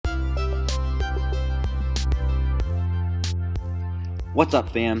What's up,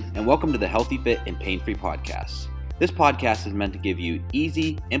 fam, and welcome to the Healthy, Fit, and Pain-Free podcast. This podcast is meant to give you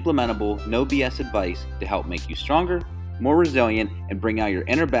easy, implementable, no BS advice to help make you stronger, more resilient, and bring out your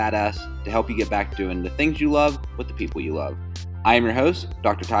inner badass to help you get back doing the things you love with the people you love. I am your host,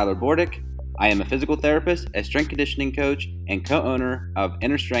 Dr. Tyler Bordick. I am a physical therapist, a strength conditioning coach, and co-owner of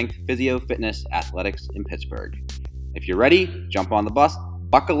Inner Strength Physio Fitness Athletics in Pittsburgh. If you're ready, jump on the bus,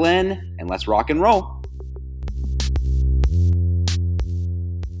 buckle in, and let's rock and roll.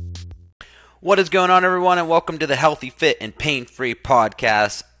 What is going on, everyone, and welcome to the Healthy, Fit, and Pain-Free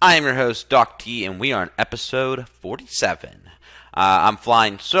podcast. I am your host, Doc T, and we are on episode 47. I'm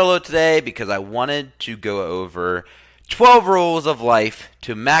flying solo today because I wanted to go over 12 rules of life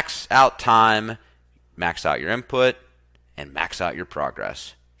to max out time, max out your input, and max out your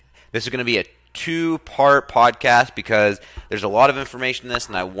progress. This is going to be a two-part podcast because there's a lot of information in this,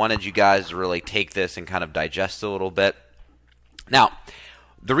 and I wanted you guys to really take this and kind of digest it a little bit. Now,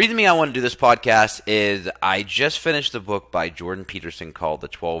 the reason I want to do this podcast is I just finished a book by Jordan Peterson called The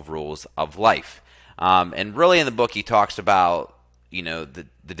 12 Rules of Life. And really in the book he talks about, the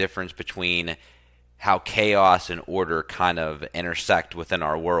difference between how chaos and order kind of intersect within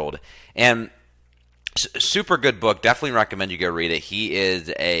our world. And super good book. Definitely recommend you go read it. He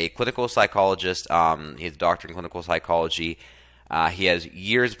is a clinical psychologist. He's a doctor in clinical psychology. He has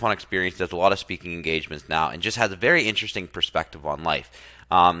years upon experience, does a lot of speaking engagements now, and just has a very interesting perspective on life.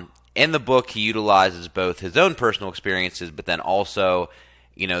 In the book, he utilizes both his own personal experiences, but then also,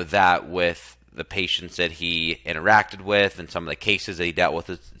 that with the patients that he interacted with and some of the cases that he dealt with.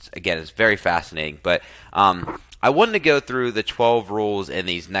 It's very fascinating. But I wanted to go through the 12 rules in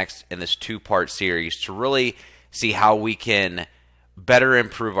this two-part series to really see how we can better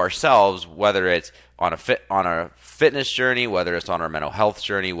improve ourselves, whether it's on a fitness journey, whether it's on our mental health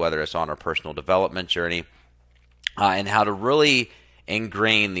journey, whether it's on our personal development journey, and how to really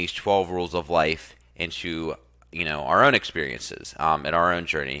ingrain these 12 rules of life into our own experiences and our own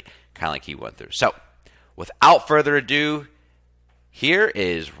journey, kind of like he went through. So without further ado, here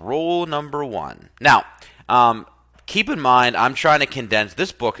is rule number 1. Now, keep in mind, I'm trying to condense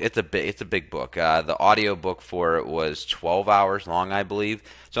this book. It's a big book. The audio book for it was 12 hours long, I believe.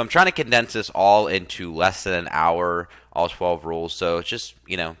 So I'm trying to condense this all into less than an hour, all 12 rules. So just,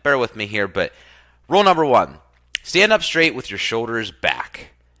 bear with me here. But rule number 1, stand up straight with your shoulders back.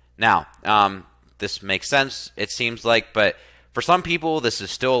 Now, this makes sense, it seems like, but for some people, this is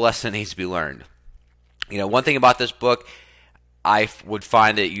still a lesson that needs to be learned. One thing about this book, I would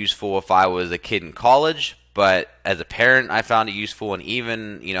find it useful if I was a kid in college, but as a parent, I found it useful, and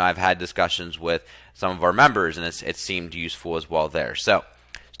even, I've had discussions with some of our members, and it seemed useful as well there. So,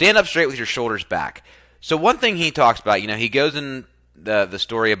 stand up straight with your shoulders back. So one thing he talks about, he goes in the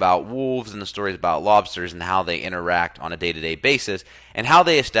story about wolves and the stories about lobsters and how they interact on a day-to-day basis and how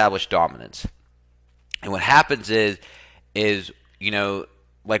they establish dominance. And what happens is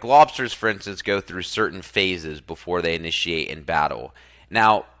like lobsters, for instance, go through certain phases before they initiate in battle.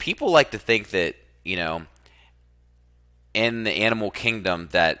 Now, people like to think that, in the animal kingdom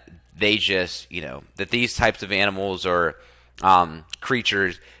that they just, that these types of animals or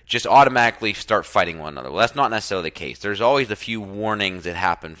creatures just automatically start fighting one another. Well, that's not necessarily the case. There's always a few warnings that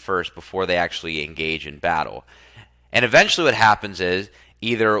happen first before they actually engage in battle. And eventually what happens is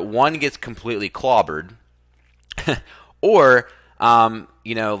either one gets completely clobbered or,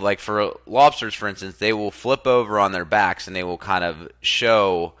 like for lobsters, for instance, they will flip over on their backs and they will kind of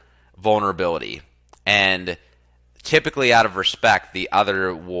show vulnerability. And typically out of respect, the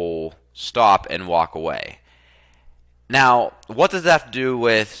other will stop and walk away. Now, what does that have to do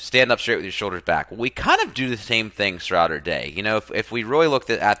with stand up straight with your shoulders back? Well, we kind of do the same things throughout our day. If we really looked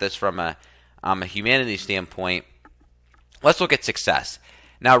at this from a humanity standpoint, let's look at success.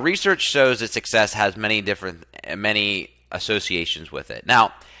 Now, research shows that success has many associations with it.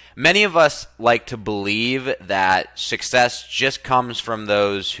 Now, many of us like to believe that success just comes from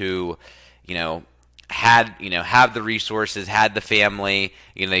those who, have the resources, had the family,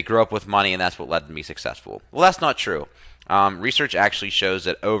 they grew up with money, and that's what led them to be successful. Well, that's not true. Research actually shows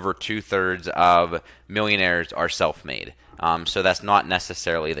that over 2/3 of millionaires are self-made. So that's not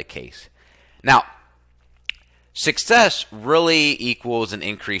necessarily the case. Now, success really equals an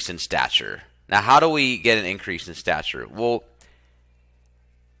increase in stature. Now, how do we get an increase in stature? Well,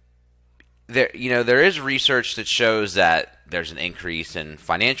 there is research that shows that there's an increase in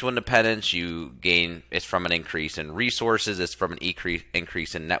financial independence. It's from an increase in resources. It's from an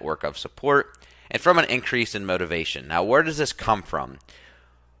increase in network of support, and from an increase in motivation. Now, where does this come from?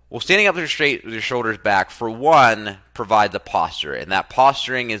 Well, standing up straight with your shoulders back, for one, provides a posture, and that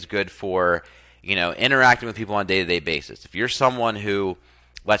posturing is good for interacting with people on a day-to-day basis. If you're someone who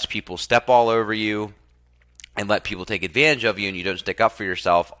lets people step all over you and let people take advantage of you and you don't stick up for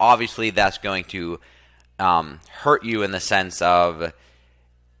yourself, obviously that's going to hurt you in the sense of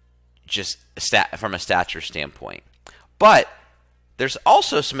just from a stature standpoint. But there's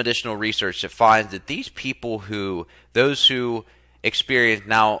also some additional research that finds that those who experience,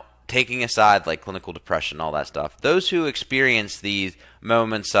 now taking aside like clinical depression, all that stuff, those who experience these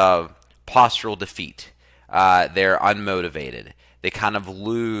moments of postural defeat, they're unmotivated, they kind of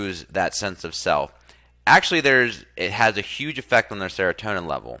lose that sense of self. Actually, it has a huge effect on their serotonin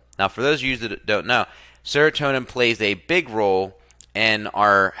level. Now, for those of you that don't know, serotonin plays a big role in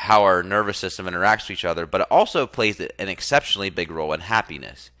how our nervous system interacts with each other, but it also plays an exceptionally big role in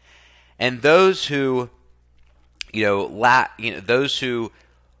happiness. And those who lack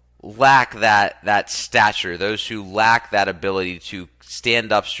that stature, those who lack that ability to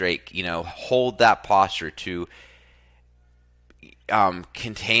stand up straight, hold that posture, to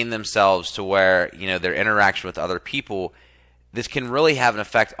contain themselves to where their interaction with other people, this can really have an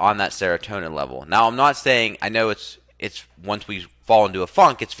effect on that serotonin level. Now, I'm not saying, I know it's once we fall into a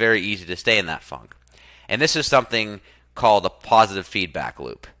funk, it's very easy to stay in that funk. And this is something called a positive feedback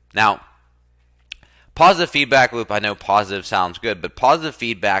loop. Now, positive feedback loop, I know positive sounds good, but positive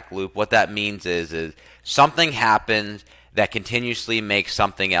feedback loop, what that means is something happens that continuously makes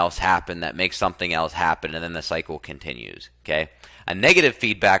something else happen, that makes something else happen, and then the cycle continues. Okay? A negative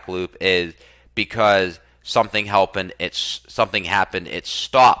feedback loop is because something happened, it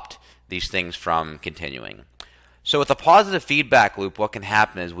stopped these things from continuing. So with a positive feedback loop, what can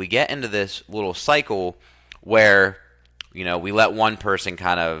happen is we get into this little cycle where, we let one person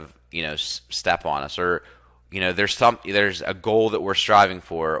kind of, step on us, or, there's a goal that we're striving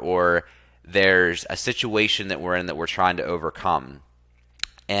for, or there's a situation that we're in that we're trying to overcome.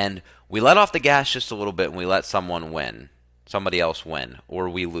 And we let off the gas just a little bit and we let somebody else win, or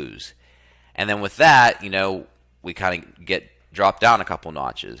we lose. And then with that, we kind of get dropped down a couple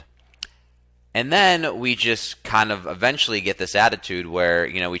notches. And then we just kind of eventually get this attitude where,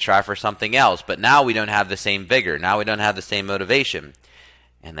 we try for something else, but now we don't have the same vigor. Now we don't have the same motivation.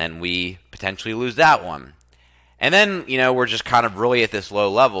 And then we potentially lose that one. And then, we're just kind of really at this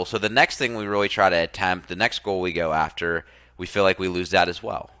low level. So the next thing we really try to attempt, the next goal we go after, we feel like we lose that as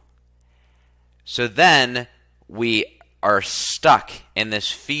well. So then we are stuck in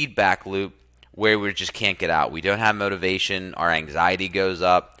this feedback loop where we just can't get out. We don't have motivation. Our anxiety goes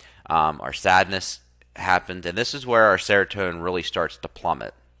up. Our sadness happens, and this is where our serotonin really starts to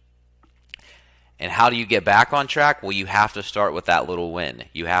plummet. And how do you get back on track? Well, you have to start with that little win.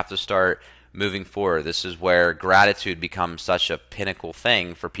 You have to start moving forward. This is where gratitude becomes such a pinnacle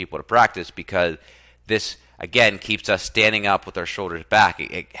thing for people to practice, because this, again, keeps us standing up with our shoulders back.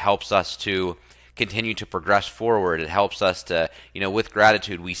 It helps us to continue to progress forward. It helps us to, with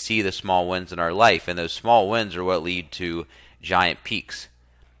gratitude, we see the small wins in our life, and those small wins are what lead to giant peaks.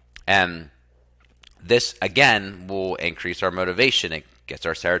 And this, again, will increase our motivation. It gets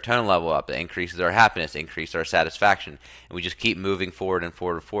our serotonin level up. It increases our happiness, increases our satisfaction. And we just keep moving forward and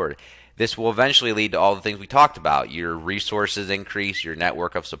forward and forward. This will eventually lead to all the things we talked about. Your resources increase, your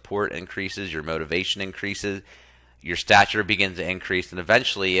network of support increases, your motivation increases, your stature begins to increase, and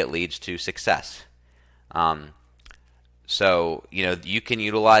eventually it leads to success. So, you can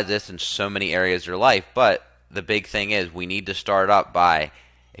utilize this in so many areas of your life, but the big thing is we need to start up by,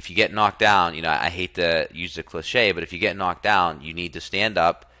 if you get knocked down, I hate to use the cliche, but if you get knocked down, you need to stand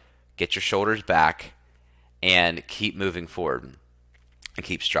up, get your shoulders back, and keep moving forward and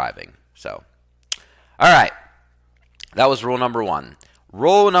keep striving. So, all right, that was rule number 1.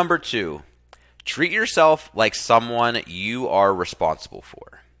 Rule number 2, treat yourself like someone you are responsible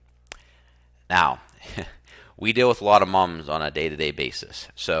for. Now, we deal with a lot of moms on a day-to-day basis,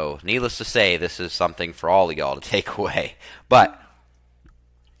 so needless to say, this is something for all of y'all to take away. But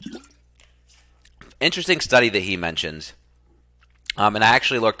interesting study that he mentions, and I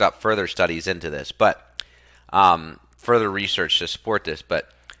actually looked up further studies into this, but further research to support this,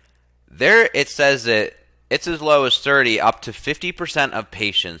 but there it says that it's as low as 30 up to 50% of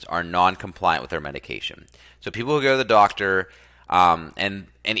patients are non-compliant with their medication. So people who go to the doctor, and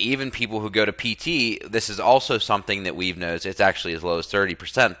even people who go to PT, this is also something that we've noticed. It's actually as low as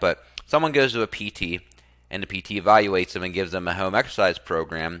 30%, but someone goes to a PT, and the PT evaluates them and gives them a home exercise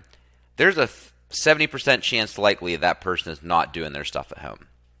program, there's a 70% chance likely that person is not doing their stuff at home.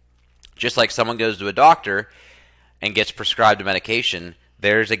 Just like someone goes to a doctor and gets prescribed a medication,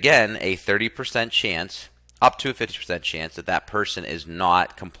 there's again a 30% chance, up to a 50% chance, that that person is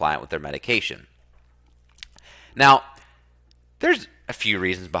not compliant with their medication. Now, there's a few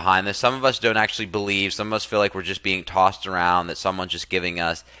reasons behind this. Some of us don't actually believe. Some of us feel like we're just being tossed around, that someone's just giving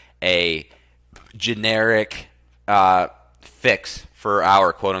us a generic fix for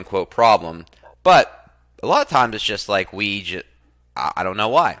our quote-unquote problem. But a lot of times it's just like I don't know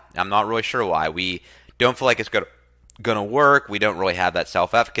why. I'm not really sure why. We don't feel like it's going to work. We don't really have that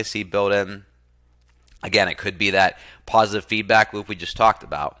self-efficacy built in. Again, it could be that positive feedback loop we just talked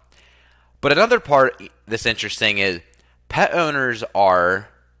about. But another part that's interesting is pet owners are,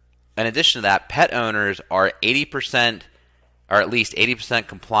 in addition to that, pet owners are 80%, or at least 80%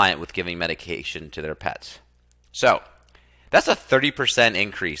 compliant with giving medication to their pets. So that's a 30%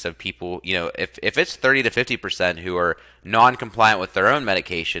 increase of people, if it's 30 to 50% who are non-compliant with their own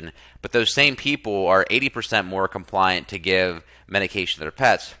medication, but those same people are 80% more compliant to give medication to their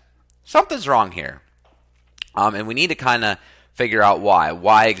pets, something's wrong here. And we need to kind of figure out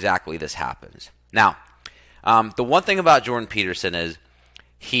why exactly this happens. Now, the one thing about Jordan Peterson is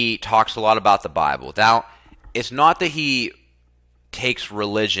he talks a lot about the Bible. Now, it's not that he takes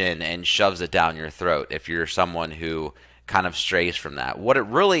religion and shoves it down your throat if you're someone who kind of strays from that. What it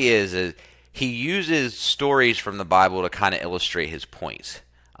really is he uses stories from the Bible to kind of illustrate his points.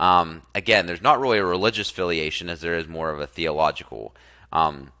 Again, there's not really a religious affiliation as there is more of a theological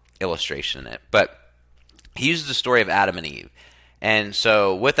illustration in it. But he uses the story of Adam and Eve. And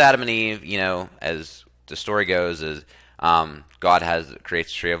so with Adam and Eve, as the story goes, is God creates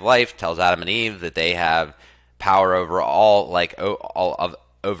the tree of life, tells Adam and Eve that they have power over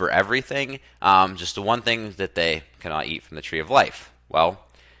over everything. Just the one thing that they cannot eat from the tree of life. Well,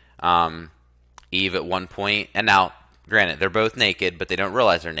 Eve at one point, and now, granted, they're both naked, but they don't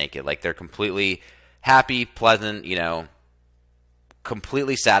realize they're naked. Like, they're completely happy, pleasant,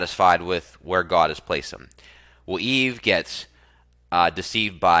 completely satisfied with where God has placed them. Well, Eve gets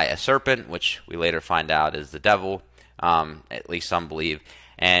deceived by a serpent, which we later find out is the devil, at least some believe,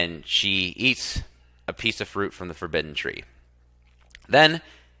 and she eats a piece of fruit from the forbidden tree. Then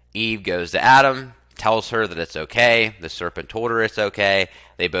Eve goes to Adam, tells her that it's okay. The serpent told her it's okay.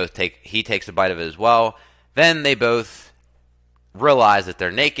 He takes a bite of it as well. Then they both realize that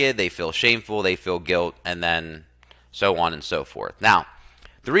they're naked, they feel shameful, they feel guilt, and then so on and so forth. Now,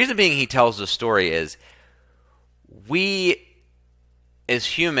 the reason being he tells the story is we, as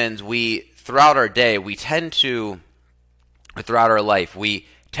humans, throughout our day, throughout our life, we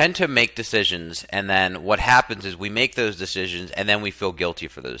tend to make decisions, and then what happens is we make those decisions, and then we feel guilty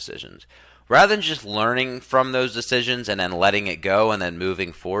for those decisions. Rather than just learning from those decisions and then letting it go and then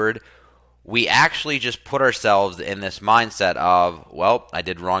moving forward, we actually just put ourselves in this mindset of, well, I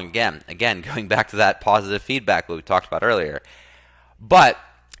did wrong again. Again, going back to that positive feedback that we talked about earlier. But,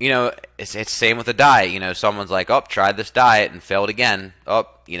 it's same with a diet. Someone's like, oh, tried this diet and failed again. Oh,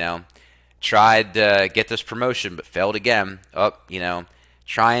 tried to get this promotion but failed again. Oh,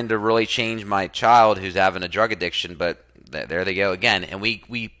 trying to really change my child who's having a drug addiction, but there they go again. And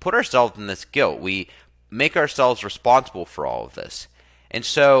we put ourselves in this guilt. We make ourselves responsible for all of this. And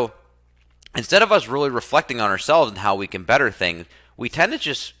so instead of us really reflecting on ourselves and how we can better things, we tend to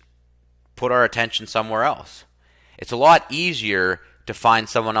just put our attention somewhere else. It's a lot easier to find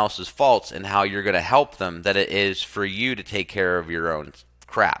someone else's faults and how you're going to help them than it is for you to take care of your own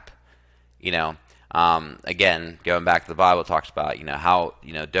crap. Again, going back to the Bible, it talks about, how,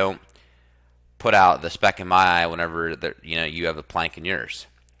 don't put out the speck in my eye whenever you have a plank in yours.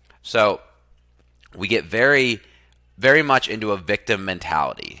 So we get very, very much into a victim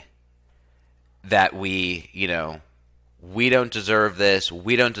mentality that we don't deserve this.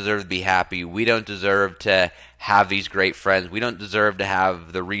 We don't deserve to be happy. We don't deserve to have these great friends. We don't deserve to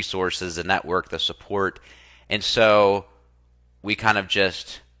have the resources, the network, the support. And so we kind of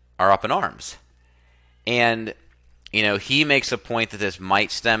just are up in arms. And, he makes a point that this might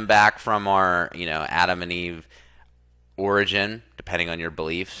stem back from our, Adam and Eve origin, depending on your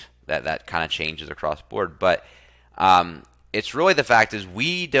beliefs. That kind of changes across the board. But it's really the fact is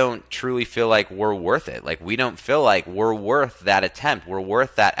we don't truly feel like we're worth it. Like, we don't feel like we're worth that attempt. We're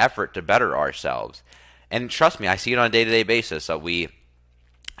worth that effort to better ourselves. And trust me, I see it on a day-to-day basis. So we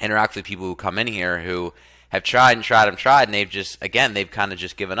interact with people who come in here who have tried and tried and tried, and they've kind of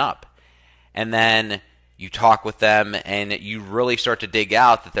just given up. And then you talk with them, and you really start to dig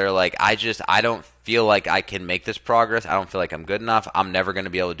out that they're like, I don't feel like I can make this progress. I don't feel like I'm good enough. I'm never going to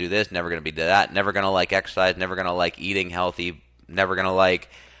be able to do this, never going to be that, never going to like exercise, never going to like eating healthy, never going to like,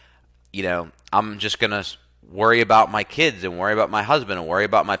 I'm just going to worry about my kids and worry about my husband and worry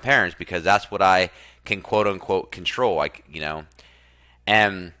about my parents because that's what I can quote unquote control,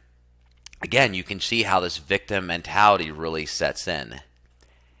 and again, you can see how this victim mentality really sets in.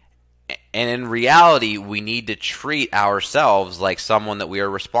 And in reality, we need to treat ourselves like someone that we are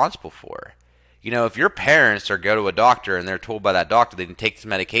responsible for. If your parents or go to a doctor and they're told by that doctor they need to take this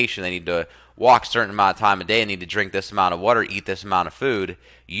medication, they need to walk a certain amount of time a day, they need to drink this amount of water, eat this amount of food,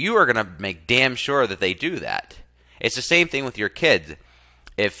 you are going to make damn sure that they do that. It's the same thing with your kids.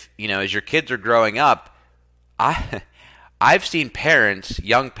 If, as your kids are growing up, I've seen parents,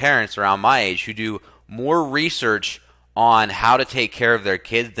 young parents around my age, who do more research on how to take care of their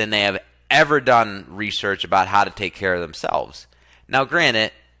kids than they have ever done research about how to take care of themselves. Now,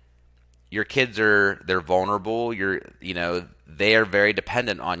 granted, your kids they're vulnerable. They are very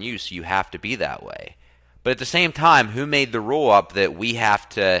dependent on you, so you have to be that way. But at the same time, who made the rule up that we have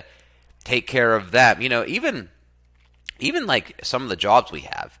to take care of them? Even like some of the jobs we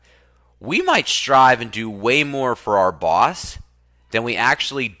have, we might strive and do way more for our boss than we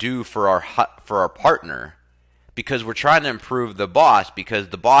actually do for our partner, because we're trying to improve the boss, because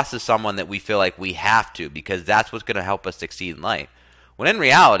the boss is someone that we feel like we have to, because that's what's going to help us succeed in life. When in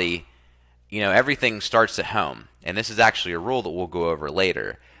reality, everything starts at home. And this is actually a rule that we'll go over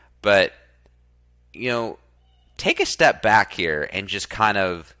later. But, take a step back here and just kind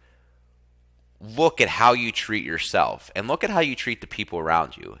of look at how you treat yourself and look at how you treat the people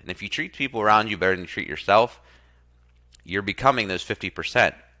around you. And if you treat people around you better than you treat yourself, you're becoming those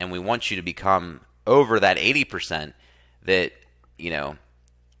 50%. And we want you to become over that 80% that,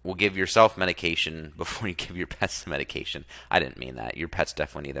 will give yourself medication before you give your pets medication. I didn't mean that. Your pets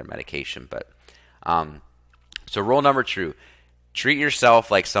definitely need their medication. But so rule number 2, treat yourself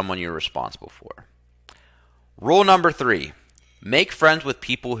like someone you're responsible for. Rule number 3, make friends with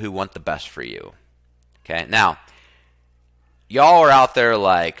people who want the best for you. Okay, now, y'all are out there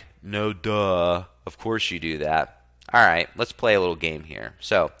like, no duh, of course you do that. All right, let's play a little game here.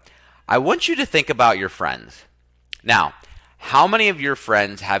 So, I want you to think about your friends. Now, how many of your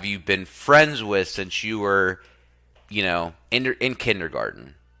friends have you been friends with since you were, in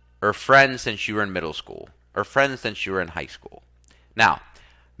kindergarten? Or friends since you were in middle school? Or friends since you were in high school? Now,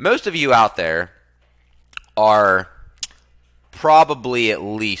 most of you out there are probably at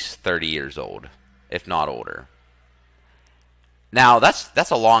least 30 years old, if not older. Now,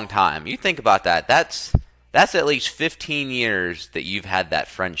 that's a long time. You think about that. That's at least 15 years that you've had that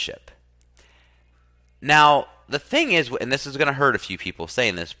friendship. Now, the thing is, and this is going to hurt a few people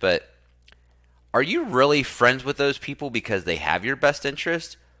saying this, but are you really friends with those people because they have your best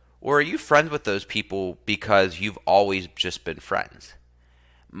interest? Or are you friends with those people because you've always just been friends?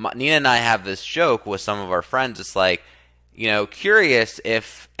 Nina and I have this joke with some of our friends. It's like, curious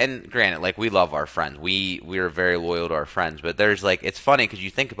if, and granted, like, we love our friends. We are very loyal to our friends. But there's like, it's funny because you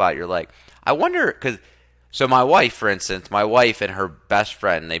think about it, you're like, I wonder, so my wife, for instance, my wife and her best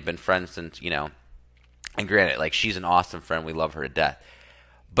friend, they've been friends since, and granted, like, she's an awesome friend. We love her to death.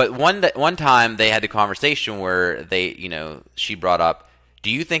 But one time they had a conversation where she brought up, do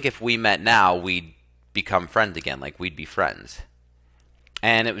you think if we met now, we'd become friends again? Like, we'd be friends?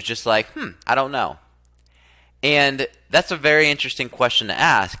 And it was just like, I don't know. And that's a very interesting question to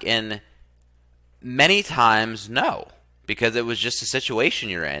ask. And many times, no. Because it was just a situation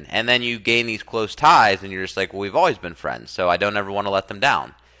you're in. And then you gain these close ties, and you're just like, well, we've always been friends, so I don't ever want to let them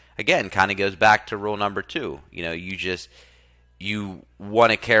down. Again, kind of goes back to rule number 2. You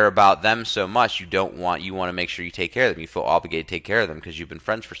want to care about them so much, you want to make sure you take care of them. You feel obligated to take care of them because you've been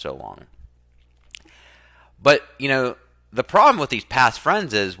friends for so long. But, the problem with these past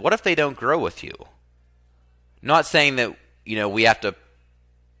friends is, what if they don't grow with you? Not saying that, we have to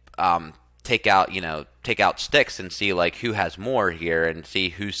take out sticks and see like who has more here and see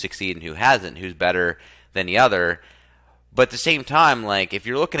who's succeeding and who hasn't, who's better than the other. But at the same time, like, if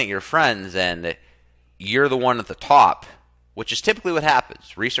you're looking at your friends and you're the one at the top, which is typically what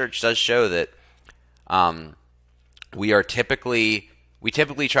happens. Research does show that we typically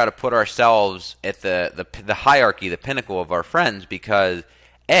try to put ourselves at the hierarchy, the pinnacle of our friends, because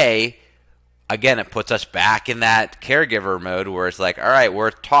again, it puts us back in that caregiver mode where it's like, all right,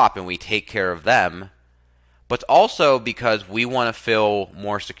 we're top and we take care of them. But also because we want to feel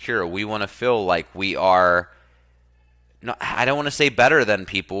more secure. We want to feel like we are, no, I don't want to say better than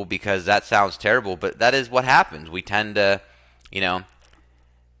people because that sounds terrible, but that is what happens. We tend to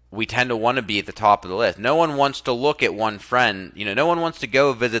want to be at the top of the list. No one wants to look at one friend. No one wants to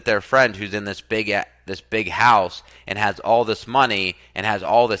go visit their friend who's in this big house and has all this money and has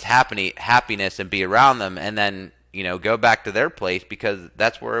all this happiness and be around them, and then go back to their place, because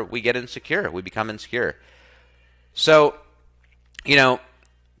that's where we get insecure. We become insecure. So,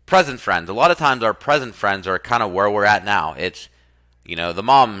 present friends. A lot of times our present friends are kind of where we're at now. It's the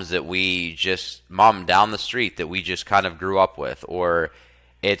moms that mom down the street that we just kind of grew up with, or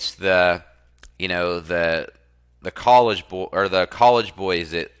It's the college boy or the college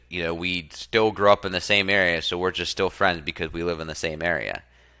boys that we still grew up in the same area, so we're just still friends because we live in the same area.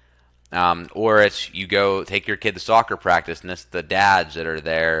 Or it's you go take your kid to soccer practice, and it's the dads that are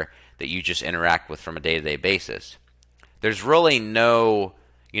there that you just interact with from a day-to-day basis. There's really no,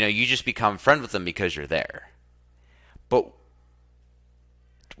 you just become friends with them because you're there. But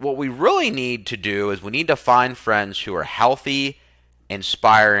what we really need to do is we need to find friends who are healthy,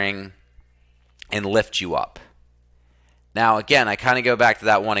 inspiring, and lift you up. Now, again, I kind of go back to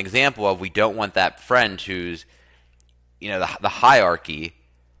that one example of we don't want that friend who's, the hierarchy,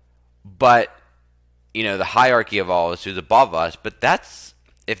 but, the hierarchy of all of us who's above us. But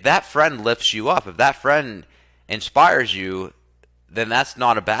if that friend lifts you up, if that friend inspires you, then that's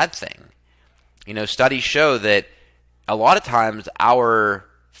not a bad thing. Studies show that a lot of times our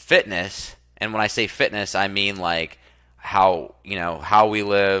fitness, and when I say fitness, I mean like how we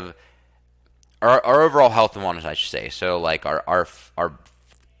live, our overall health and wellness, I should say. So like our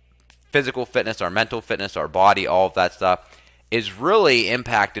physical fitness, our mental fitness, our body, all of that stuff is really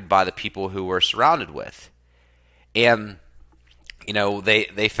impacted by the people who we're surrounded with. And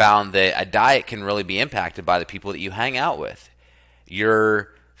they found that a diet can really be impacted by the people that you hang out with.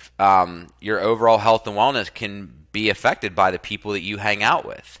 Your overall health and wellness can be affected by the people that you hang out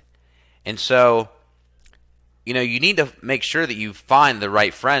with. And so, you need to make sure that you find the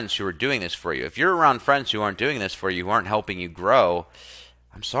right friends who are doing this for you. If you're around friends who aren't doing this for you, who aren't helping you grow,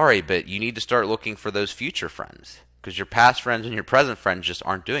 I'm sorry, but you need to start looking for those future friends, because your past friends and your present friends just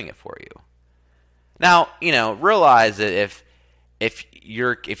aren't doing it for you. Now, realize that if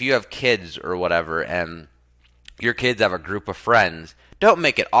you have kids or whatever, and your kids have a group of friends, don't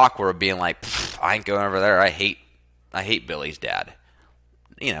make it awkward being like, I ain't going over there. I hate Billy's dad.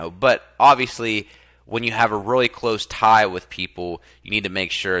 But obviously, when you have a really close tie with people, you need to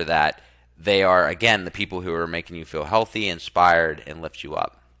make sure that they are, again, the people who are making you feel healthy, inspired, and lift you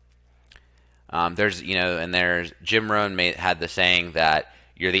up. There's Jim Rohn had the saying that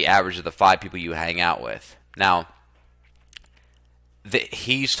you're the average of the 5 people you hang out with. Now,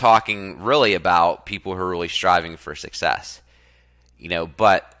 he's talking really about people who are really striving for success.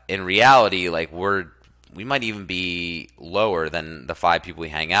 But in reality, like we might even be lower than the 5 people we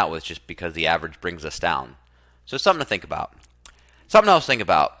hang out with just because the average brings us down. So something to think about. Something else to think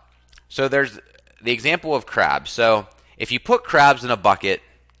about. So there's the example of crabs. So if you put crabs in a bucket,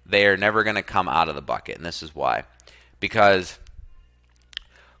 they are never going to come out of the bucket. And this is why. Because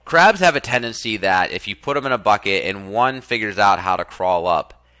crabs have a tendency that if you put them in a bucket and one figures out how to crawl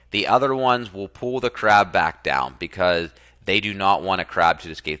up, the other ones will pull the crab back down because they do not want a crab to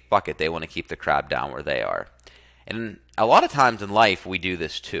escape the bucket. They want to keep the crab down where they are. And a lot of times in life, we do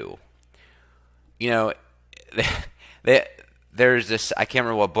this too. There's this, I can't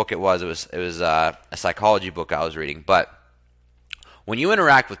remember what book it was. It was a psychology book I was reading. But when you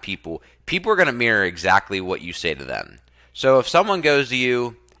interact with people, people are going to mirror exactly what you say to them. So if someone goes to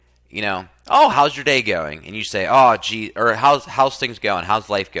you, oh, how's your day going? And you say, oh, gee, or how's things going? How's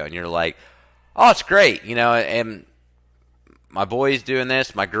life going? You're like, oh, it's great. And my boy's doing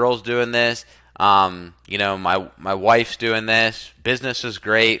this, my girl's doing this, my wife's doing this, business is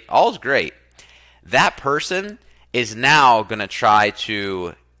great, all's great. That person is now going to try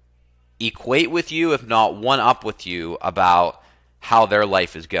to equate with you, if not one up with you, about how their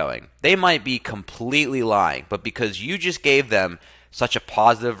life is going. They might be completely lying, but because you just gave them such a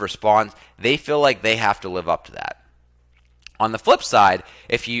positive response, they feel like they have to live up to that. On the flip side,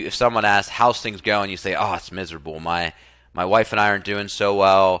 if someone asks how's things going, you say, oh, it's miserable. My wife and I aren't doing so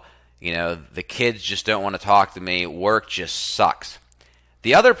well. The kids just don't want to talk to me. Work just sucks.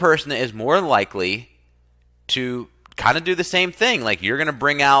 The other person is more likely to kind of do the same thing. Like you're going to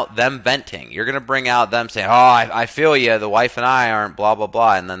bring out them venting. You're going to bring out them saying, oh, I feel you. The wife and I aren't blah, blah,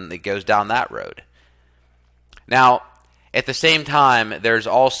 blah. And then it goes down that road. Now, at the same time, there's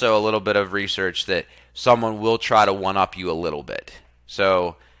also a little bit of research that someone will try to one-up you a little bit.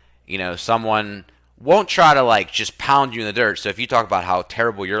 So, someone won't try to just pound you in the dirt. So if you talk about how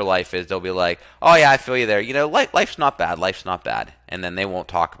terrible your life is, they'll be like, oh yeah, I feel you there. Life's not bad. Life's not bad. And then they won't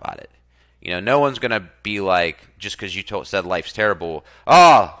talk about it. No one's going to be like, just because you said life's terrible,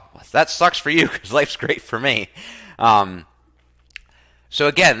 oh, that sucks for you because life's great for me. So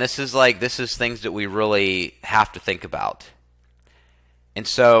again, this is things that we really have to think about. And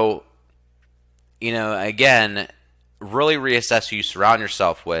so, again, really reassess who you surround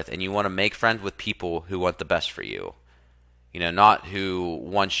yourself with, and you want to make friends with people who want the best for you. Not who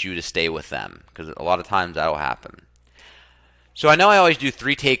wants you to stay with them, because a lot of times that'll happen. So I know I always do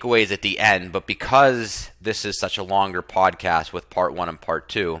 3 takeaways at the end, but because this is such a longer podcast with part 1 and part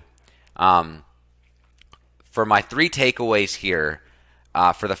 2, for my 3 takeaways here,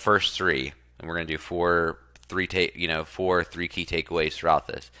 for the first 3, and we're going to do 4 3 key takeaways throughout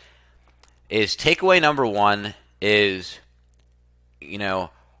this, is takeaway number 1 is,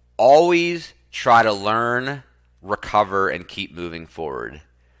 always try to learn, recover, and keep moving forward.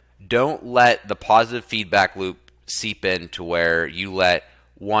 Don't let the positive feedback loop seep in to where you let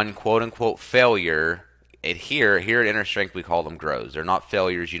one quote-unquote failure, here at Inner Strength we call them grows. They're not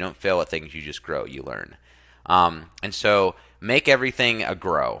failures. You don't fail at things. You just grow. You learn. And so make everything a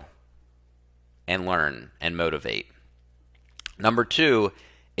grow and learn and motivate. Number 2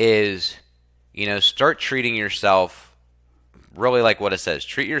 is, start treating yourself really like what it says.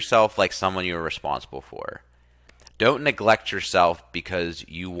 Treat yourself like someone you are responsible for. Don't neglect yourself because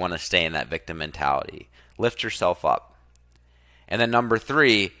you want to stay in that victim mentality. Lift yourself up. And then number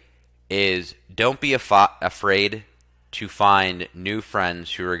 3 is don't be afraid to find new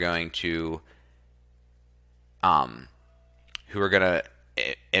friends who are going to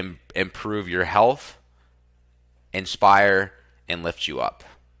improve your health, inspire, and lift you up.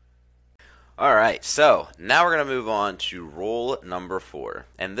 All right, so now we're going to move on to rule number 4.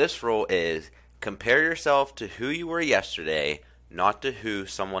 And this rule is compare yourself to who you were yesterday, not to who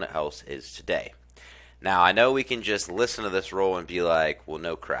someone else is today. Now, I know we can just listen to this rule and be like, well,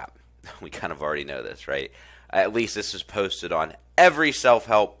 no crap. We kind of already know this, right? At least this is posted on every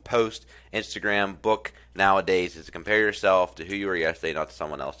self-help post, Instagram, book nowadays, is to compare yourself to who you were yesterday, not to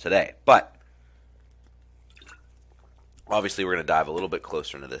someone else today. But obviously, we're going to dive a little bit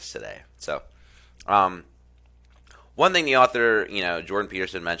closer into this today. So, one thing the author, Jordan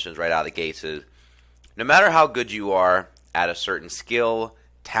Peterson mentions right out of the gates is, no matter how good you are at a certain skill,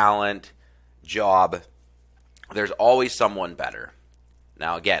 talent, job, there's always someone better.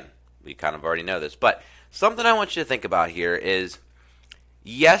 Now, again, we kind of already know this, but something I want you to think about here is,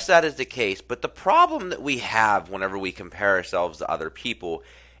 yes, that is the case, but the problem that we have whenever we compare ourselves to other people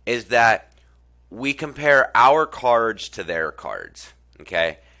is that we compare our cards to their cards,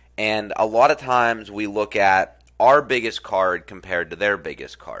 okay? And a lot of times we look at our biggest card compared to their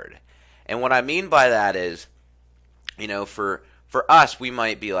biggest card. And what I mean by that is, for us, we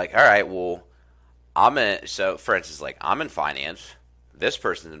might be like, all right, well, so for instance, like, I'm in finance, this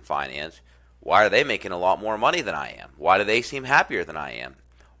person's in finance, why are they making a lot more money than I am? Why do they seem happier than I am?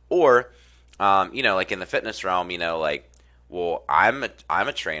 Or, like in the fitness realm, well, I'm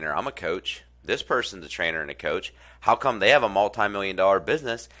a trainer, I'm a coach, this person's a trainer and a coach, how come they have a multi-million-dollar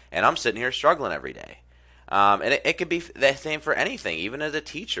business and I'm sitting here struggling every day? And it could be the same for anything, even as a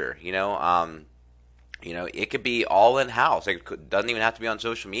teacher, it could be all in-house. It doesn't even have to be on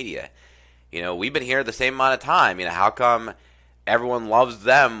social media. We've been here the same amount of time. How come everyone loves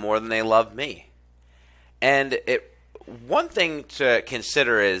them more than they love me? And one thing to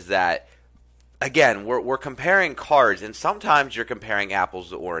consider is that, again, we're comparing cards, and sometimes you're comparing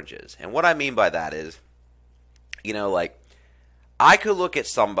apples to oranges. And what I mean by that is, I could look at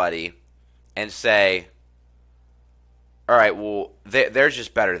somebody and say, all right, well, they're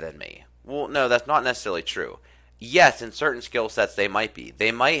just better than me. Well, no, that's not necessarily true. Yes, in certain skill sets they might be.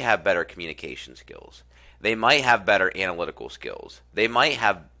 They might have better communication skills. They might have better analytical skills. They might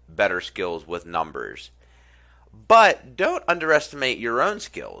have better skills with numbers. But don't underestimate your own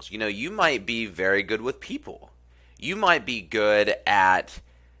skills. You might be very good with people. You might be good at,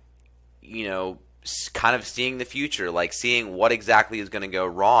 kind of seeing the future, like seeing what exactly is going to go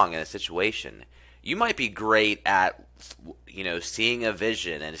wrong in a situation. You might be great at, seeing a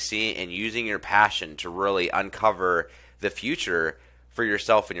vision and using your passion to really uncover the future for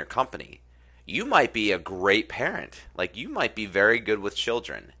yourself and your company. You might be a great parent. Like, you might be very good with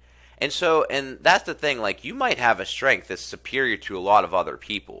children. And that's the thing, like, you might have a strength that's superior to a lot of other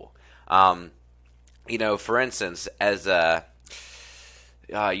people. For instance, as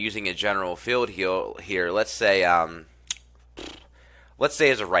using a general field here, let's say as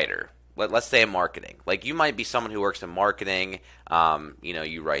a writer. Let's say in marketing. Like, you might be someone who works in marketing,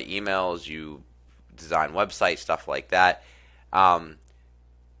 you write emails, you design websites, stuff like that.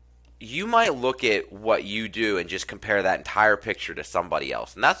 You might look at what you do and just compare that entire picture to somebody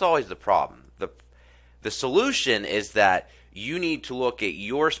else. And that's always the problem. The solution is that you need to look at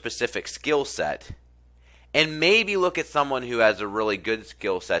your specific skill set and maybe look at someone who has a really good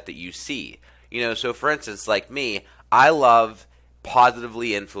skill set that you see. So for instance, like me, I love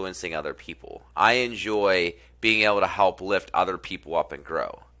positively influencing other people. I enjoy being able to help lift other people up and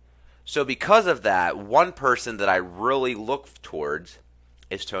grow. So because of that, one person that I really look towards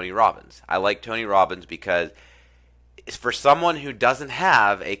is Tony Robbins. I like Tony Robbins because for someone who doesn't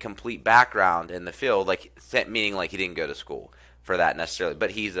have a complete background in the field, like meaning like he didn't go to school for that necessarily,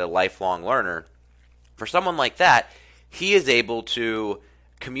 but he's a lifelong learner. For someone like that, he is able to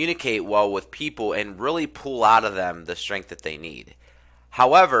communicate well with people and really pull out of them the strength that they need.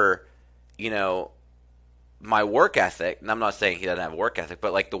 However, my work ethic, and I'm not saying he doesn't have a work ethic,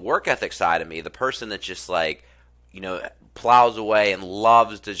 but like the work ethic side of me, the person that just like, plows away and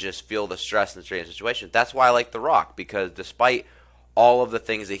loves to just feel the stress in strange situations. That's why I like The Rock, because despite all of the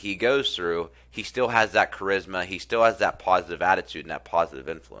things that he goes through, he still has that charisma, he still has that positive attitude and that positive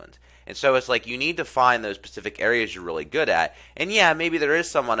influence. And so it's like you need to find those specific areas you're really good at. And yeah, maybe there is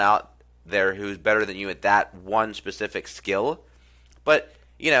someone out there who's better than you at that one specific skill. But,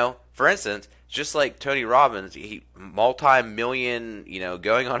 for instance, just like Tony Robbins, he multi-million,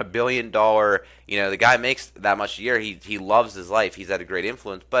 going on $1 billion, the guy makes that much a year. He loves his life. He's had a great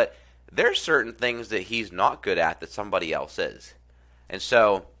influence. But there's certain things that he's not good at that somebody else is. And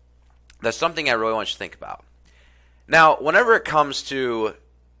so that's something I really want you to think about. Now, whenever it comes to,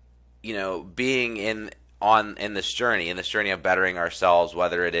 being in this journey of bettering ourselves,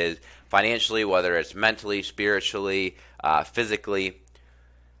 whether it is financially, whether it's mentally, spiritually, physically,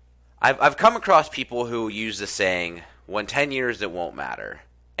 I've come across people who use the saying, "When 10 years, it won't matter."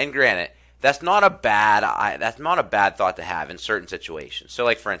 And granted, that's not a bad thought to have in certain situations. So,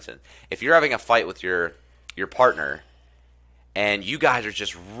 like for instance, if you're having a fight with your partner, and you guys are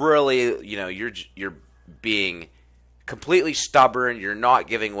just really, you're being completely stubborn, you're not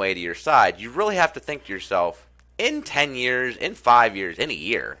giving way to your side, you really have to think to yourself, in 10 years, in 5 years, in a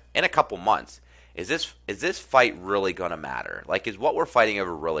year, in a couple months, is this fight really going to matter? Like, is what we're fighting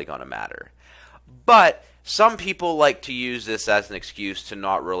over really going to matter? But some people like to use this as an excuse to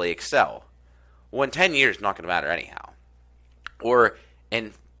not really excel. Well, in 10 years, it's not going to matter anyhow. Or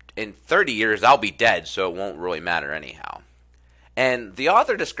in 30 years, I'll be dead, so it won't really matter anyhow. And the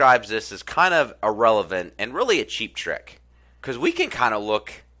author describes this as kind of irrelevant and really a cheap trick, because we can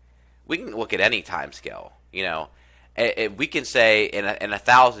look at any time scale. We can say in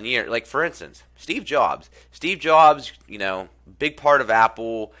 1,000 years, like for instance, Steve Jobs, big part of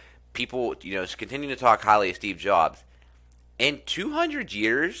Apple. People, continue to talk highly of Steve Jobs. In 200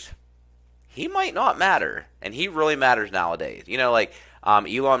 years, he might not matter, and he really matters nowadays.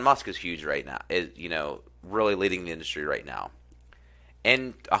 Elon Musk is huge right now. Is really leading the industry right now.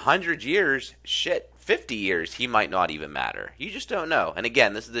 In 100 years, 50 years, he might not even matter. You just don't know. And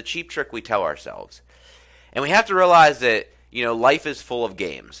again, this is a cheap trick we tell ourselves. And we have to realize that, life is full of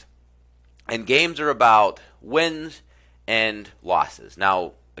games. And games are about wins and losses.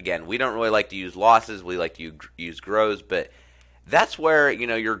 Now, again, we don't really like to use losses. We like to use grows. But that's where,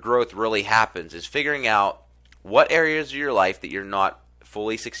 your growth really happens, is figuring out what areas of your life that you're not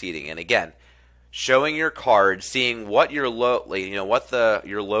fully succeeding in. Again, showing your cards, seeing what your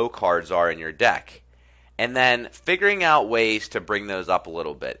your low cards are in your deck, and then figuring out ways to bring those up a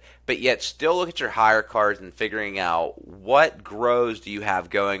little bit, but yet still look at your higher cards and figuring out what grows do you have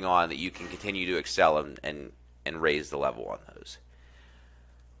going on that you can continue to excel and raise the level on those.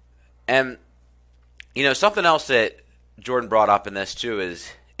 And something else that Jordan brought up in this too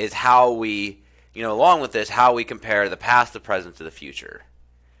is how we, along with this, how we compare the past, the present, to the future.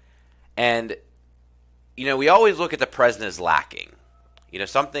 And we always look at the present as lacking.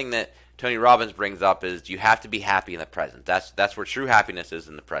 Something that Tony Robbins brings up is you have to be happy in the present. That's where true happiness is,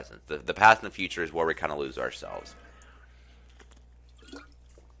 in the present. The past and the future is where we kind of lose ourselves.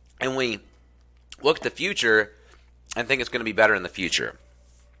 And we look at the future and think it's going to be better in the future.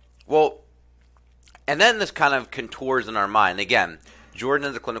 Well, and then this kind of contours in our mind. Again, Jordan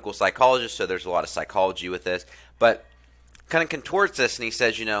is a clinical psychologist, so there's a lot of psychology with this, but kind of contorts this, and he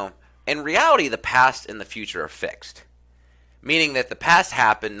says, in reality, the past and the future are fixed, meaning that the past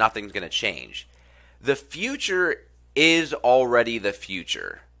happened, nothing's going to change. The future is already the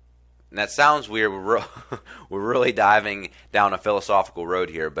future. And that sounds weird. We're really diving down a philosophical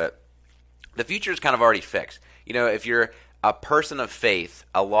road here, but the future is kind of already fixed. If you're a person of faith,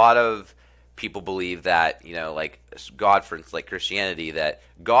 a lot of people believe that, like God, for instance, like Christianity, that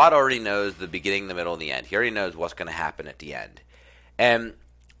God already knows the beginning, the middle, and the end. He already knows what's going to happen at the end. And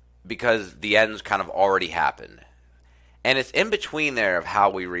because the end's kind of already happened. And it's in between there of how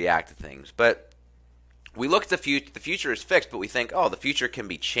we react to things. But we look at the future is fixed, but we think, the future can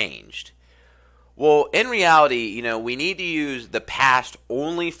be changed. Well, in reality, we need to use the past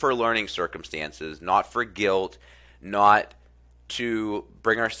only for learning circumstances, not for guilt, not to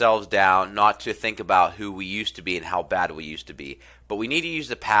bring ourselves down, not to think about who we used to be and how bad we used to be. But we need to use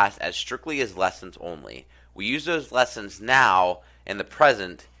the past as strictly as lessons only. We use those lessons now in the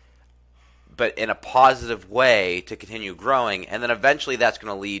present, but in a positive way to continue growing, and then eventually that's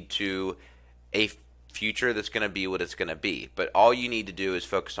going to lead to a future that's going to be what it's going to be. But all you need to do is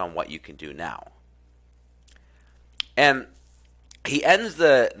focus on what you can do now. And he ends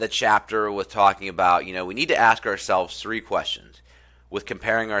the chapter with talking about, we need to ask ourselves 3 questions with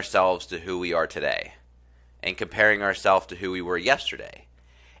comparing ourselves to who we are today and comparing ourselves to who we were yesterday.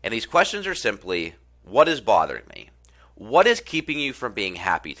 And these questions are simply, what is bothering me? What is keeping you from being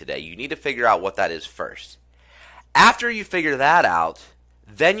happy today? You need to figure out what that is first. After you figure that out,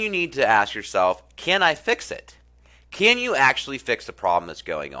 then you need to ask yourself, can I fix it? Can you actually fix the problem that's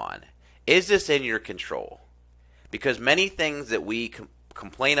going on? Is this in your control? Because many things that we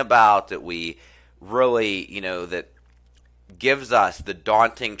complain about, that we really, that gives us the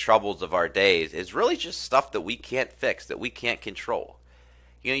daunting troubles of our days is really just stuff that we can't fix, that we can't control.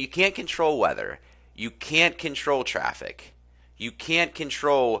 You can't control weather. You can't control traffic. You can't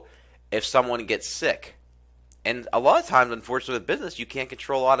control if someone gets sick. And a lot of times, unfortunately, with business, you can't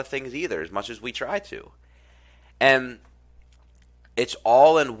control a lot of things either, as much as we try to. And it's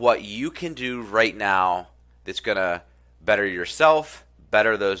all in what you can do right now that's going to better yourself,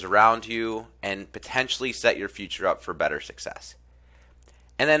 better those around you, and potentially set your future up for better success.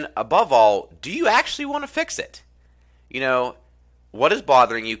 And then, above all, do you actually want to fix it? What is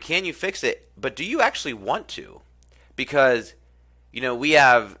bothering you? Can you fix it? But do you actually want to? Because, we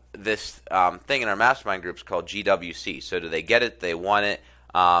have this thing in our mastermind groups called GWC. So do they get it? They want it?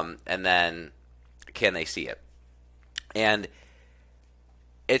 And then can they see it? And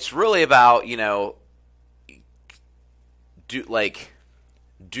it's really about, do they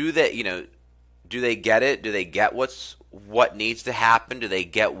get it? Do they get what needs to happen? Do they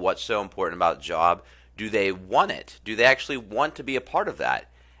get what's so important about the job? Do they want it? Do they actually want to be a part of that?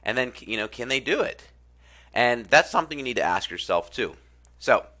 And then, can they do it? And that's something you need to ask yourself too.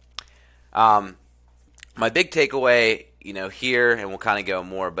 So, my big takeaway, here, and we'll kind of go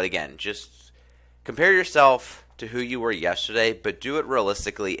more, but again, just compare yourself to who you were yesterday, but do it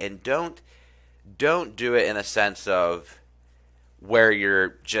realistically, and don't do it in a sense of where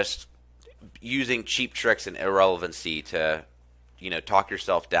you're just using cheap tricks and irrelevancy to, talk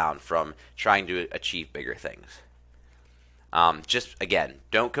yourself down from trying to achieve bigger things. Just, again,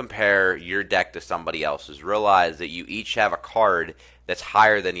 don't compare your deck to somebody else's. Realize that you each have a card that's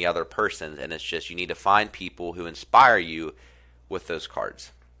higher than the other person's, and it's just you need to find people who inspire you with those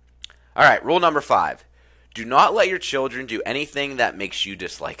cards. All right, rule number 5. Do not let your children do anything that makes you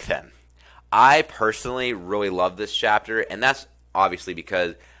dislike them. I personally really love this chapter, and that's obviously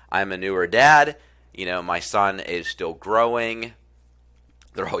because I'm a newer dad. My son is still growing.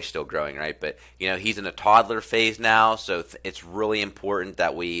 They're always still growing, right? But, he's in a toddler phase now, so it's really important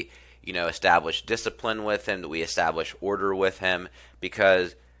that we, establish discipline with him, that we establish order with him,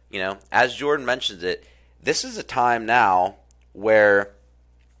 because, as Jordan mentions it, this is a time now where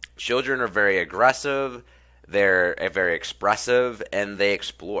children are very aggressive, they're very expressive, and they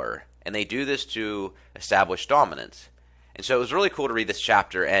explore. And they do this to establish dominance. And so it was really cool to read this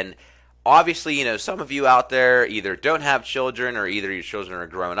chapter, and obviously, some of you out there either don't have children or either your children are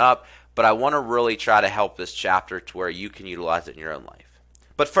grown up, but I want to really try to help this chapter to where you can utilize it in your own life.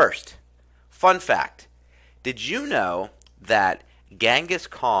 But first, fun fact. Did you know that Genghis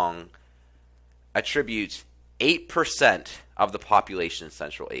Khan attributes 8% of the population in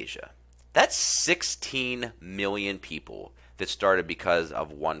Central Asia? That's 16 million people that started because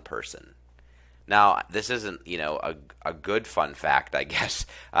of one person. Now, this isn't, a good fun fact, I guess,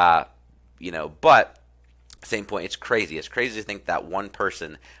 but same point, it's crazy. It's crazy to think that one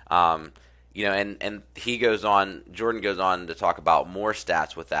person, and he goes on, Jordan goes on to talk about more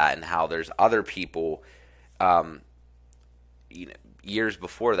stats with that and how there's other people, years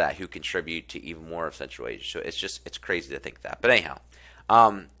before that who contribute to even more of Central Asia. So it's crazy to think that. But anyhow,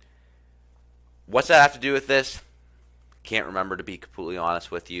 what's that have to do with this? Can't remember, to be completely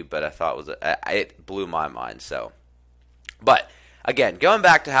honest with you, but I thought it blew my mind. So, but again, going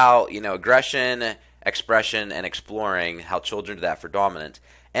back to how, aggression, expression, and exploring, how children do that for dominance.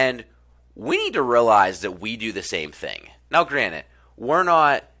 And we need to realize that we do the same thing. Now, granted, we're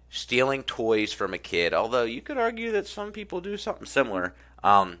not stealing toys from a kid, although you could argue that some people do something similar.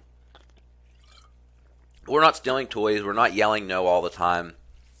 We're not stealing toys. We're not yelling no all the time.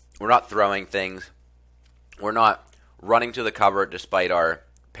 We're not throwing things. We're not running to the cupboard despite our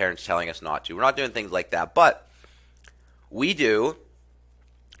parents telling us not to. We're not doing things like that. But we do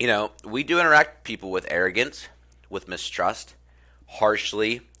interact with people with arrogance, with mistrust,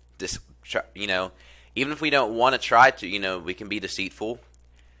 harshly, even if we don't want to try to, we can be deceitful,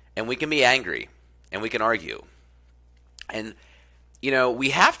 and we can be angry, and we can argue. And we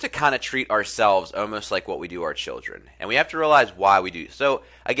have to kind of treat ourselves almost like what we do our children. And we have to realize why we do. So,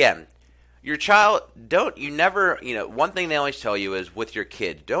 again, your child, one thing they always tell you is with your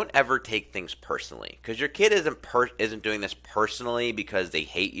kid, don't ever take things personally. Because your kid isn't doing this personally because they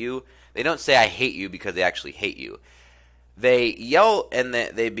hate you. They don't say, I hate you, because they actually hate you. They yell and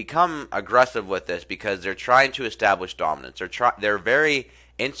they become aggressive with this because they're trying to establish dominance. They're very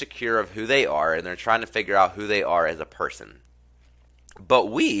insecure of who they are, and they're trying to figure out who they are as a person. But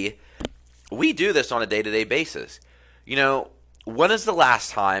we do this on a day-to-day basis. When is the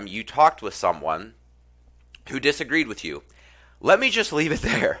last time you talked with someone who disagreed with you? Let me just leave it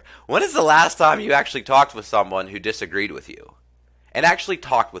there. When is the last time you actually talked with someone who disagreed with you? And actually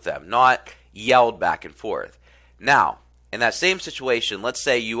talked with them, not yelled back and forth. Now, in that same situation, let's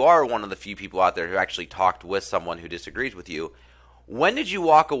say you are one of the few people out there who actually talked with someone who disagrees with you. When did you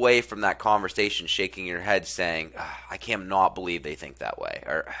walk away from that conversation shaking your head saying, I cannot believe they think that way,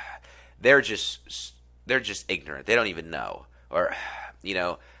 or they're just ignorant, they don't even know, or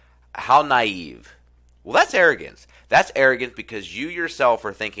how naive? Well, that's arrogance. That's arrogance because you yourself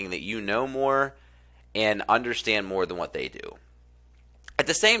are thinking that you know more and understand more than what they do. At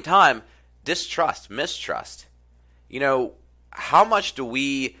the same time, distrust, mistrust. How much do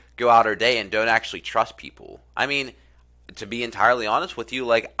we go out our day and don't actually trust people? I mean, to be entirely honest with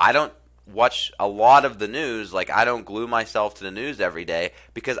you, I don't watch a lot of the news. I don't glue myself to the news every day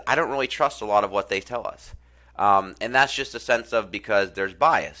because I don't really trust a lot of what they tell us. And that's just a sense of because there's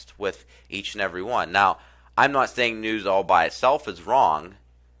bias with each and every one. Now, I'm not saying news all by itself is wrong,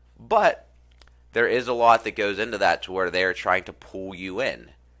 but there is a lot that goes into that to where they're trying to pull you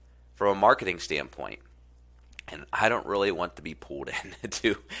in from a marketing standpoint. And I don't really want to be pulled in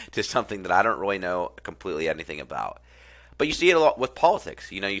to something that I don't really know completely anything about. But you see it a lot with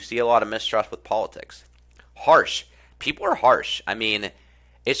politics. You see a lot of mistrust with politics. Harsh. People are harsh. I mean,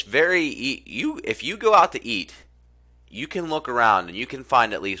 it's if you go out to eat, you can look around and you can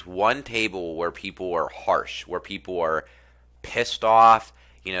find at least one table where people are harsh, where people are pissed off,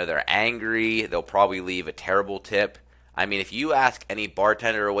 they're angry, they'll probably leave a terrible tip. I mean, if you ask any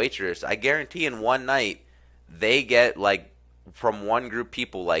bartender or waitress, I guarantee in one night, they get, from one group of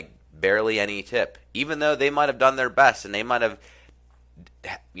people, barely any tip. Even though they might have done their best and they might have,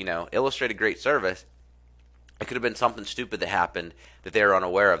 illustrated great service, it could have been something stupid that happened that they were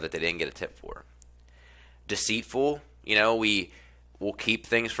unaware of that they didn't get a tip for. Deceitful, we'll keep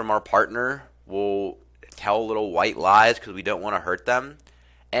things from our partner. We'll tell little white lies because we don't want to hurt them.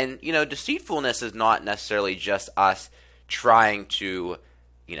 And, deceitfulness is not necessarily just us trying to,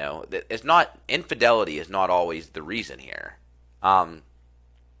 it's not, infidelity is not always the reason here.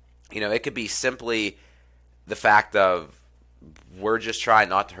 It could be simply the fact of we're just trying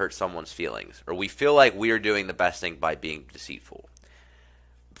not to hurt someone's feelings, or we feel like we are doing the best thing by being deceitful.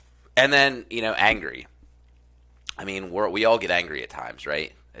 And then, angry. I mean, we all get angry at times,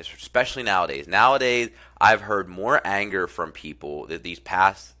 right? Especially nowadays. Nowadays, I've heard more anger from people that these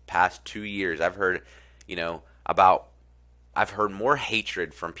past 2 years. I've heard, I've heard more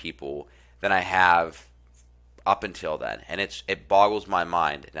hatred from people than I have up until then, and it boggles my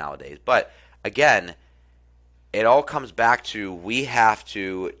mind nowadays. But again, it all comes back to we have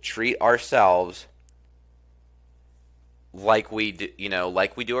to treat ourselves like we do,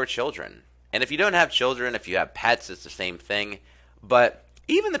 like we do our children. And if you don't have children, if you have pets, it's the same thing. But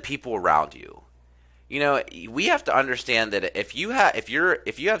even the people around you, we have to understand that if you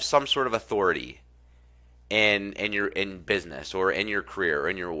have some sort of authority in business or in your career or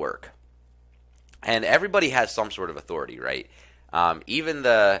in your work, and everybody has some sort of authority, right? Even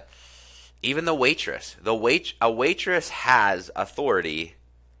the waitress, a waitress has authority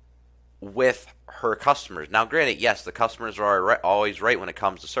with her customers. Now, granted, yes, the customers are always right when it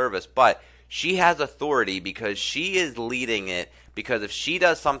comes to service, but she has authority because she is leading it. Because if she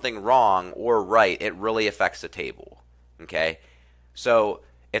does something wrong or right, it really affects the table. Okay, so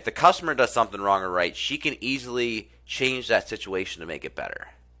if the customer does something wrong or right, she can easily change that situation to make it better.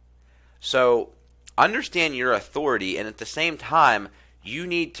 So understand your authority, and at the same time, you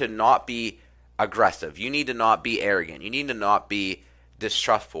need to not be aggressive. You need to not be arrogant. You need to not be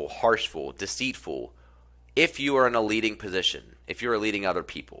distrustful, harshful, deceitful if you are in a leading position, if you are leading other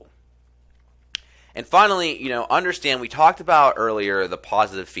people. And finally, understand we talked about earlier the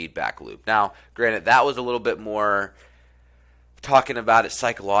positive feedback loop. Now, granted, that was a little bit more talking about it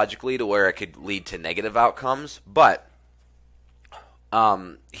psychologically to where it could lead to negative outcomes, but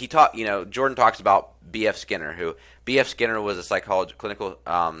Jordan talks about B.F. Skinner, who B.F. Skinner was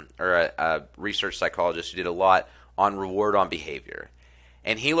a research psychologist who did a lot on reward on behavior.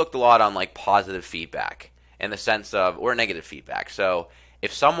 And he looked a lot on positive feedback. in the sense of, or negative feedback. So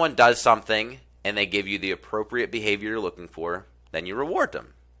if someone does something and they give you the appropriate behavior you're looking for, then you reward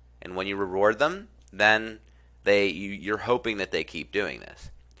them. And when you reward them, then you're hoping that they keep doing this.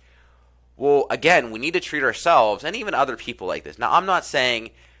 Well, again, we need to treat ourselves and even other people like this. Now, I'm not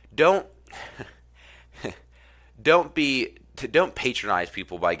saying don't don't patronize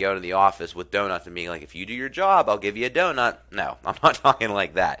people by going to the office with donuts and being like, if you do your job, I'll give you a donut. No, I'm not talking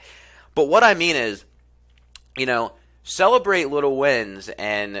like that. But what I mean is, celebrate little wins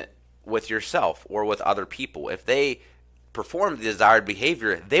and with yourself or with other people. If they perform the desired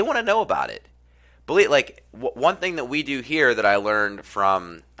behavior, they want to know about it. One thing that we do here that I learned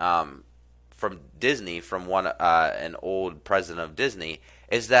from Disney, from an old president of Disney,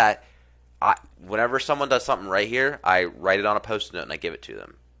 is that whenever someone does something right here, I write it on a Post-it note and I give it to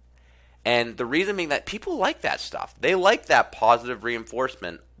them. And the reason being that people like that stuff. They like that positive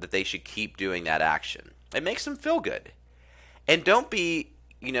reinforcement that they should keep doing that action. It makes them feel good. And don't do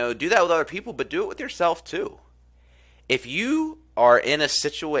that with other people, but do it with yourself too. If you are in a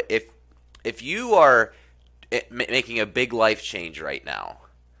situation, if you are making a big life change right now,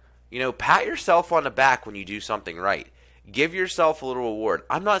 pat yourself on the back when you do something right. Give yourself a little reward.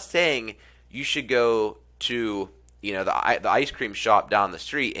 I'm not saying you should go to the ice cream shop down the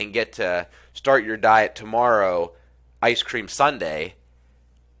street and get to start your diet tomorrow, ice cream Sunday.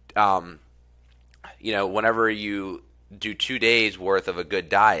 Whenever you do 2 days worth of a good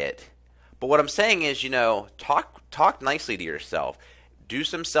diet. But what I'm saying is, talk nicely to yourself. Do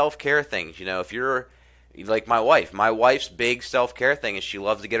some self-care things. If you're like my wife's big self-care thing is she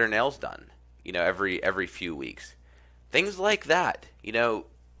loves to get her nails done, every few weeks. Things like that,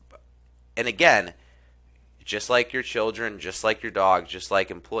 And again, just like your children, just like your dogs, just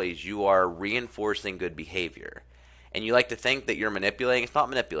like employees, you are reinforcing good behavior. And you like to think that you're manipulating. It's not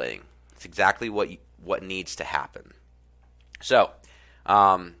manipulating. It's exactly what needs to happen. So,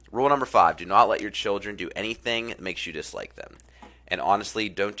 rule number 5, do not let your children do anything that makes you dislike them. And honestly,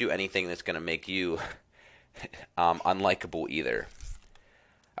 don't do anything that's going to make you unlikable either.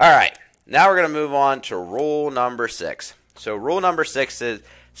 All right, now we're going to move on to rule number 6. So rule number 6 is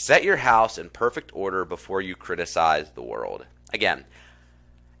set your house in perfect order before you criticize the world. Again,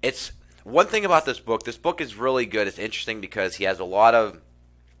 it's one thing about this book. This book is really good. It's interesting because he has a lot of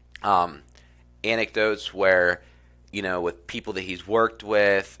anecdotes where, with people that he's worked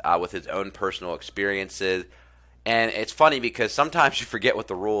with his own personal experiences. And it's funny because sometimes you forget what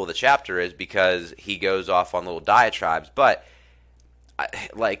the rule of the chapter is because he goes off on little diatribes. But,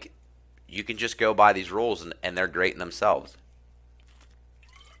 you can just go by these rules and they're great in themselves.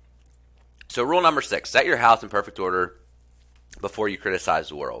 So rule number 6, set your house in perfect order before you criticize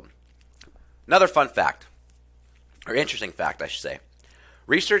the world. Another fun fact, or interesting fact, I should say.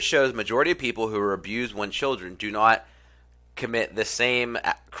 Research shows the majority of people who are abused when children do not commit the same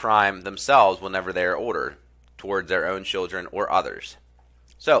crime themselves whenever they are older towards their own children or others.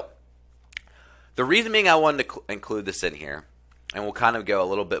 So, the reason being I wanted to include this in here, and we'll kind of go a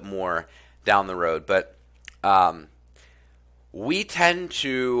little bit more down the road, but we tend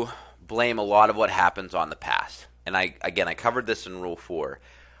to blame a lot of what happens on the past. And I covered this in Rule 4,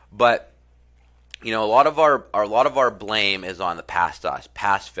 but a lot of our blame is on the past us,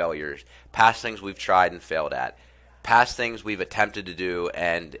 past failures, past things we've tried and failed at, past things we've attempted to do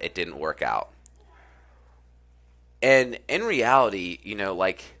and it didn't work out. And in reality,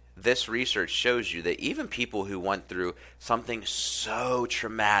 this research shows you that even people who went through something so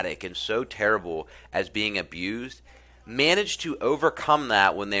traumatic and so terrible as being abused managed to overcome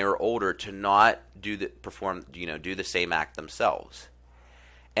that when they were older to not do the same act themselves.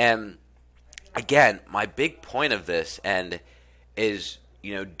 And again, my big point of this is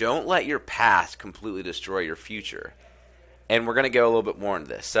don't let your past completely destroy your future. And we're going to go a little bit more into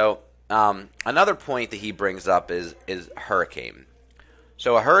this. So another point that he brings up is hurricane.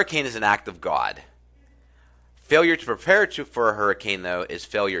 So a hurricane is an act of God. Failure to prepare for a hurricane, though, is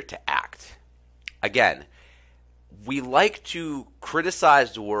failure to act. Again, we like to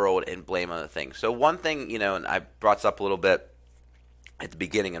criticize the world and blame other things. So one thing, and I brought this up a little bit at the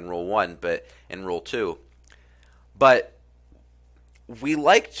beginning in Rule 1, but in Rule 2. But we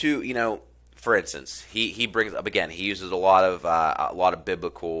like to, for instance, he brings up, again, he uses a lot of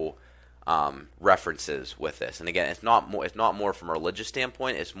biblical references with this. And again, it's not more from a religious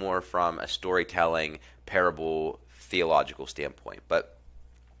standpoint, it's more from a storytelling, parable, theological standpoint. But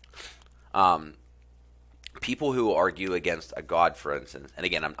people who argue against a God, for instance, and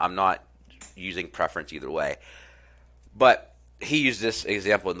again, I'm not using preference either way, but he used this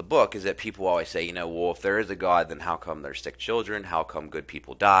example in the book, is that people always say, well, if there is a God, then how come there's sick children? How come good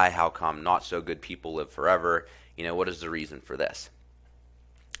people die? How come not so good people live forever? What is the reason for this?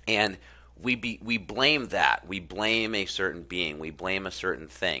 And we blame that. We blame a certain being. We blame a certain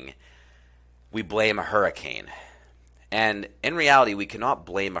thing. We blame a hurricane. And in reality, we cannot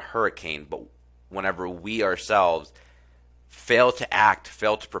blame a hurricane, but whenever we ourselves fail to act,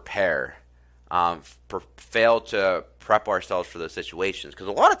 fail to prepare, fail to prep ourselves for those situations. Because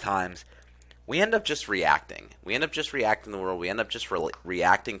a lot of times, we end up just reacting. We end up just reacting to the world. We end up just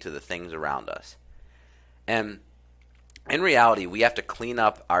reacting to the things around us. And in reality, we have to clean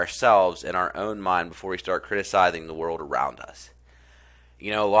up ourselves in our own mind before we start criticizing the world around us.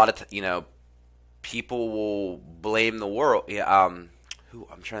 A lot of people will blame the world. I'm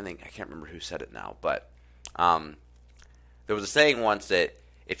trying to think. I can't remember who said it now, but there was a saying once that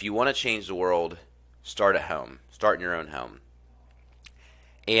if you want to change the world, start at home. Start in your own home.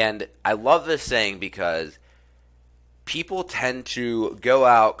 And I love this saying because people tend to go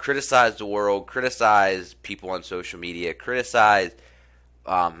out, criticize the world, criticize people on social media, criticize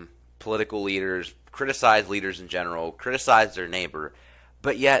political leaders, criticize leaders in general, criticize their neighbor,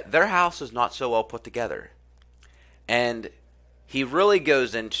 but yet their house is not so well put together. And he really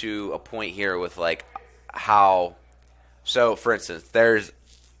goes into a point here with like how, so for instance, there's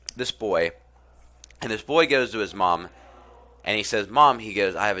this boy, and this boy goes to his mom, and he says, "Mom," he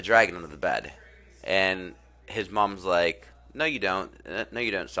goes, "I have a dragon under the bed." And his mom's like, "No, you don't. No, you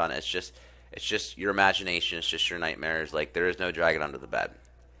don't, son. It's just your imagination. It's just your nightmares. Like, there is no dragon under the bed."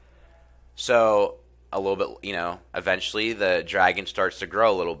 So a little bit, eventually the dragon starts to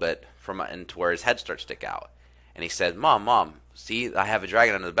grow a little bit into where his head starts to stick out. And he said, Mom, see, I have a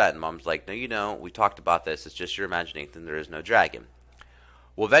dragon under the bed." And Mom's like, "No, you don't. We talked about this. It's just your imagination. There is no dragon."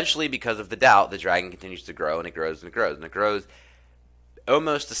 Well, eventually, because of the doubt, the dragon continues to grow, and it grows, and it grows, and it grows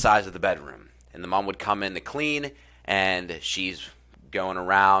almost the size of the bedroom. And the mom would come in to clean, and she's going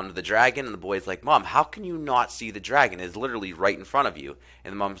around the dragon, and the boy's like, "Mom, how can you not see the dragon? It's literally right in front of you."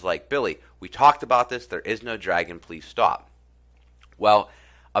 And the mom's like, "Billy, we talked about this. There is no dragon. Please stop." Well,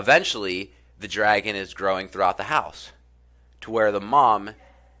 eventually, the dragon is growing throughout the house to where the mom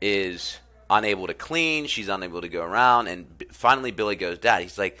is unable to clean. She's unable to go around. And finally, Billy goes, "Dad,"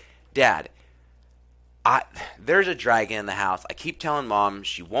 he's like, "Dad, there's a dragon in the house. I keep telling Mom.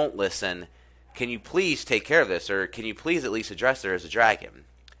 She won't listen. Can you please take care of this? Or can you please at least address there as a dragon?"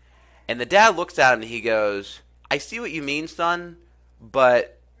 And the dad looks at him and he goes, "I see what you mean, son,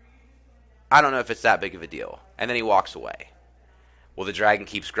 but I don't know if it's that big of a deal." And then he walks away. Well, the dragon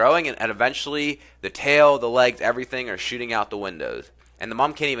keeps growing, and eventually the tail, the legs, everything are shooting out the windows. And the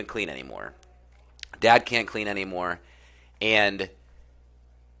mom can't even clean anymore. Dad can't clean anymore. And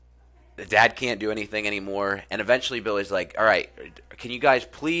the dad can't do anything anymore. And eventually Billy's like, "All right, can you guys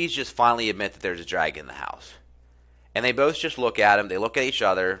please just finally admit that there's a dragon in the house?" And they both just look at him. They look at each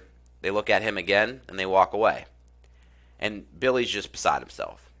other. They look at him again, and they walk away. And Billy's just beside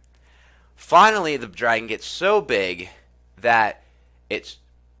himself. Finally, the dragon gets so big that it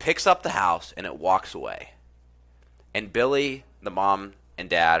picks up the house and it walks away. And Billy, the mom, and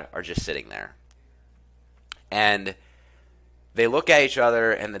dad are just sitting there. And they look at each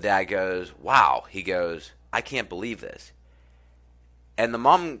other, and the dad goes, "Wow." He goes, "I can't believe this." And the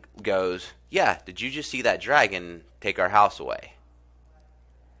mom goes, "Yeah, did you just see that dragon take our house away?"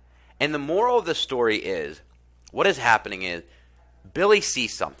 And the moral of the story is, what is happening is, Billy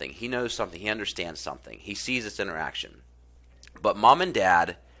sees something. He knows something. He understands something. He sees this interaction. But mom and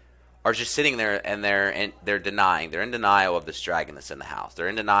dad are just sitting there, and they're denying. They're in denial of this dragon that's in the house. They're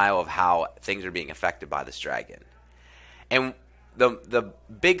in denial of how things are being affected by this dragon. And the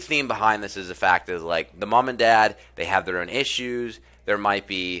big theme behind this is the fact is, like, the mom and dad, they have their own issues. There might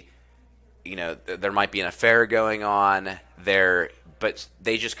be, there might be an affair going on there, but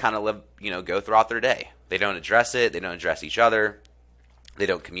they just kind of live, go throughout their day. They don't address it. They don't address each other. They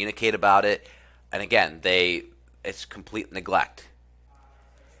don't communicate about it. And again, it's complete neglect.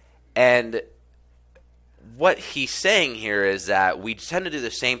 And what he's saying here is that we tend to do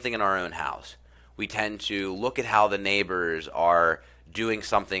the same thing in our own house. We tend to look at how the neighbors are doing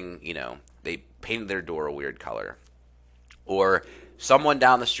something, they painted their door a weird color. Or someone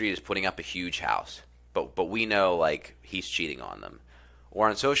down the street is putting up a huge house, but we know, like, he's cheating on them. Or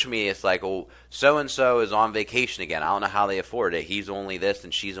on social media, it's like, "Oh, so-and-so is on vacation again. I don't know how they afford it. He's only this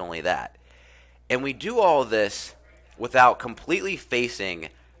and she's only that." And we do all this without completely facing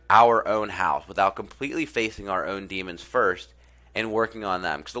our own house, without completely facing our own demons first and working on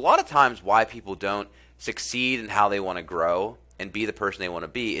them. Because a lot of times why people don't succeed in how they want to grow and be the person they want to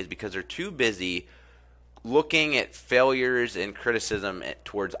be is because they're too busy looking at failures and criticism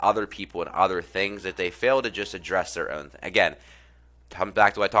towards other people and other things that they fail to just address their own. Again, comes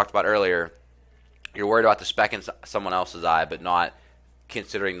back to what I talked about earlier. You're worried about the speck in someone else's eye, but not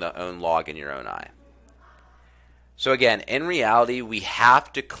considering the own log in your own eye. So again, in reality, we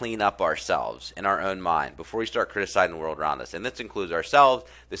have to clean up ourselves in our own mind before we start criticizing the world around us. And this includes ourselves,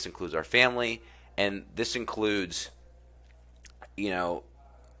 this includes our family, and this includes,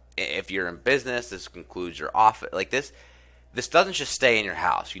 if you're in business, this includes your office. Like this doesn't just stay in your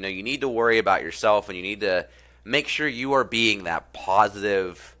house. You need to worry about yourself, and you need to make sure you are being that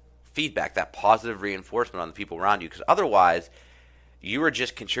positive feedback, that positive reinforcement on the people around you, because otherwise you are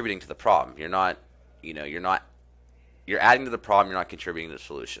just contributing to the problem. You're adding to the problem, you're not contributing to the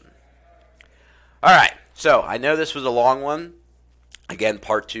solution. All right, so I know this was a long one. Again,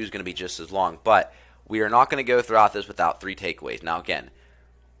 part 2 is going to be just as long, but we are not going to go throughout this without 3 takeaways. Now again,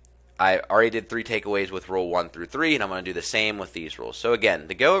 I already did 3 takeaways with rule 1 through 3, and I'm going to do the same with these rules. So again,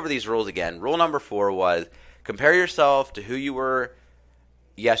 to go over these rules again, rule number 4 was compare yourself to who you were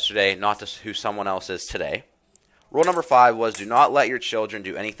yesterday, not to who someone else is today. Rule number 5 was do not let your children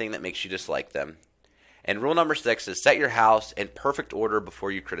do anything that makes you dislike them. And rule number 6 is set your house in perfect order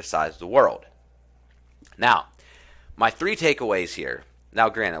before you criticize the world. Now, my 3 takeaways here. Now,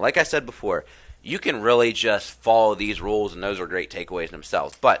 granted, like I said before, you can really just follow these rules, and those are great takeaways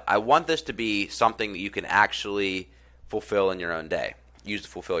themselves. But I want this to be something that you can actually fulfill in your own day. Use to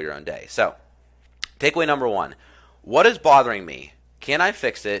fulfill your own day. So, takeaway number 1. What is bothering me? Can I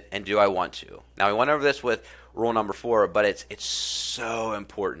fix it, and do I want to? Now, we went over this with rule number 4, but it's so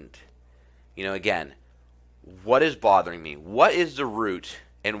important. Again, what is bothering me? What is the root,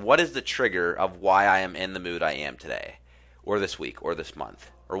 and what is the trigger of why I am in the mood I am today, or this week, or this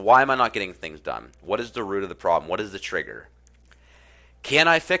month? Or why am I not getting things done? What is the root of the problem? What is the trigger? Can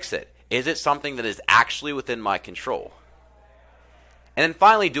I fix it? Is it something that is actually within my control? And then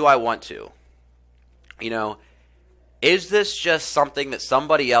finally, do I want to? Is this just something that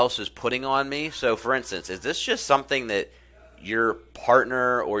somebody else is putting on me? So for instance, is this just something that your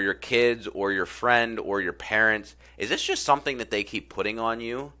partner or your kids or your friend or your parents, is this just something that they keep putting on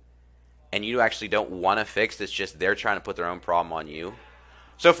you and you actually don't want to fix? It's just they're trying to put their own problem on you?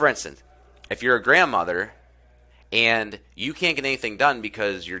 So for instance, if you're a grandmother and you can't get anything done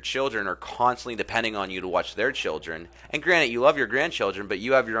because your children are constantly depending on you to watch their children, and granted, you love your grandchildren, but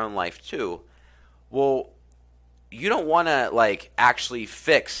you have your own life too, well, you don't want to actually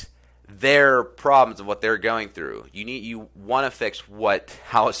fix their problems of what they're going through. You want to fix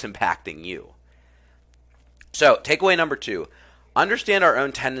how it's impacting you. So, takeaway number 2, understand our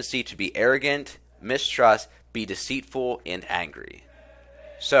own tendency to be arrogant, mistrust, be deceitful, and angry.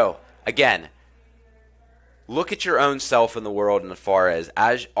 So, again, look at your own self in the world and as far as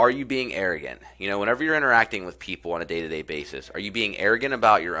are you being arrogant? Whenever you're interacting with people on a day-to-day basis, are you being arrogant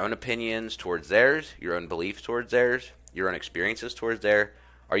about your own opinions towards theirs, your own beliefs towards theirs, your own experiences towards theirs?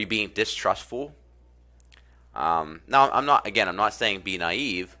 Are you being distrustful? Now, I'm not saying be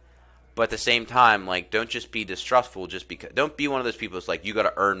naive, but at the same time, don't just be distrustful just because. Don't be one of those people that's like, you got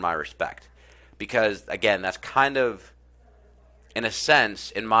to earn my respect. Because, again, that's kind of, in a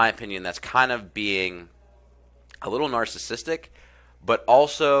sense, in my opinion, that's kind of being a little narcissistic, but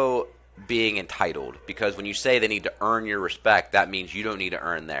also being entitled. Because when you say they need to earn your respect, that means you don't need to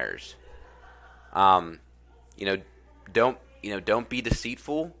earn theirs. Don't be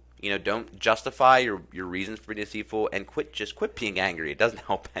deceitful. Don't justify your reasons for being deceitful, and quit being angry. It doesn't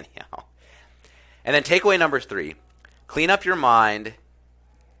help anyhow. And then takeaway number 3, clean up your mind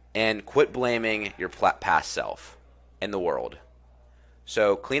and quit blaming your past self and the world.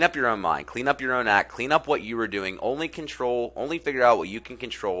 So clean up your own mind, clean up your own act, clean up what you were doing, only figure out what you can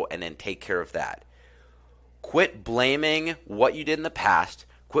control, and then take care of that. Quit blaming what you did in the past,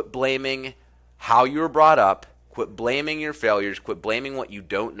 quit blaming how you were brought up, quit blaming your failures, quit blaming what you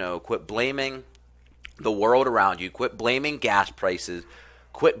don't know, quit blaming the world around you, quit blaming gas prices,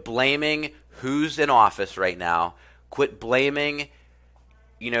 quit blaming who's in office right now, quit blaming,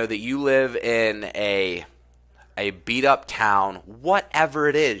 that you live in a beat up town, whatever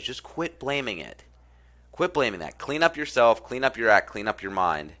it is, just quit blaming it. Quit blaming that. Clean up yourself, clean up your act, clean up your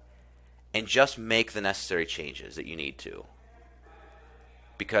mind, and just make the necessary changes that you need to.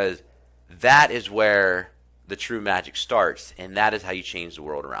 Because that is where the true magic starts, and that is how you change the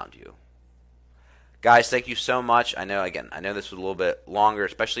world around you. Guys, thank you so much. I know this was a little bit longer,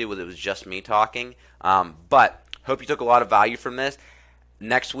 especially when it was just me talking, but hope you took a lot of value from this.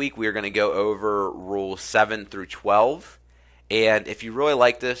 Next week, we are going to go over rules 7 through 12, and if you really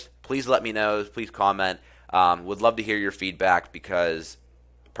like this, please let me know. Please comment. Would love to hear your feedback, because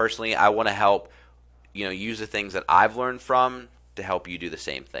personally, I want to help use the things that I've learned from to help you do the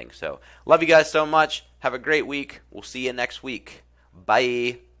same thing. So love you guys so much. Have a great week. We'll see you next week.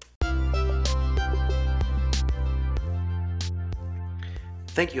 Bye.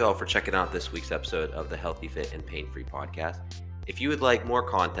 Thank you all for checking out this week's episode of the Healthy, Fit, and Pain-Free podcast. If you would like more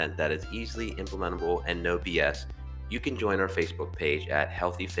content that is easily implementable and no BS, you can join our Facebook page at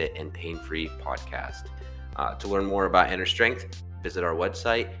Healthy, Fit, and Pain-Free Podcast. To learn more about Inner Strength, visit our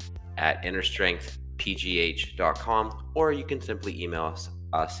website at innerstrengthpgh.com, or you can simply email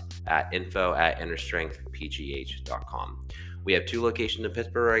us at info@innerstrengthpgh.com. We have 2 locations in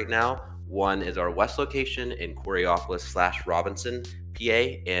Pittsburgh right now. One is our west location in Coraopolis/Robinson,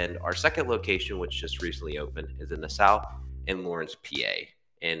 PA, and our second location, which just recently opened, is in the south in Lawrence, PA,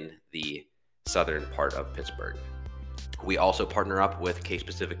 in the southern part of Pittsburgh. We also partner up with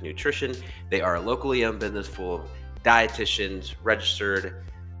Case-Pacific Nutrition. They are a locally owned business full of dietitians, registered,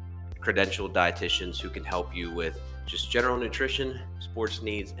 credentialed dietitians who can help you with just general nutrition, sports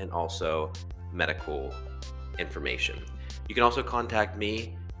needs, and also medical information. You can also contact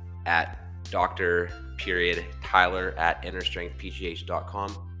me at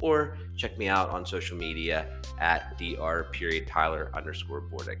Dr.Tyler@innerstrengthpgh.com, or check me out on social media at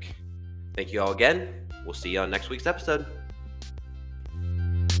Dr.Tyler_Bordick. Thank you all again. We'll see you on next week's episode.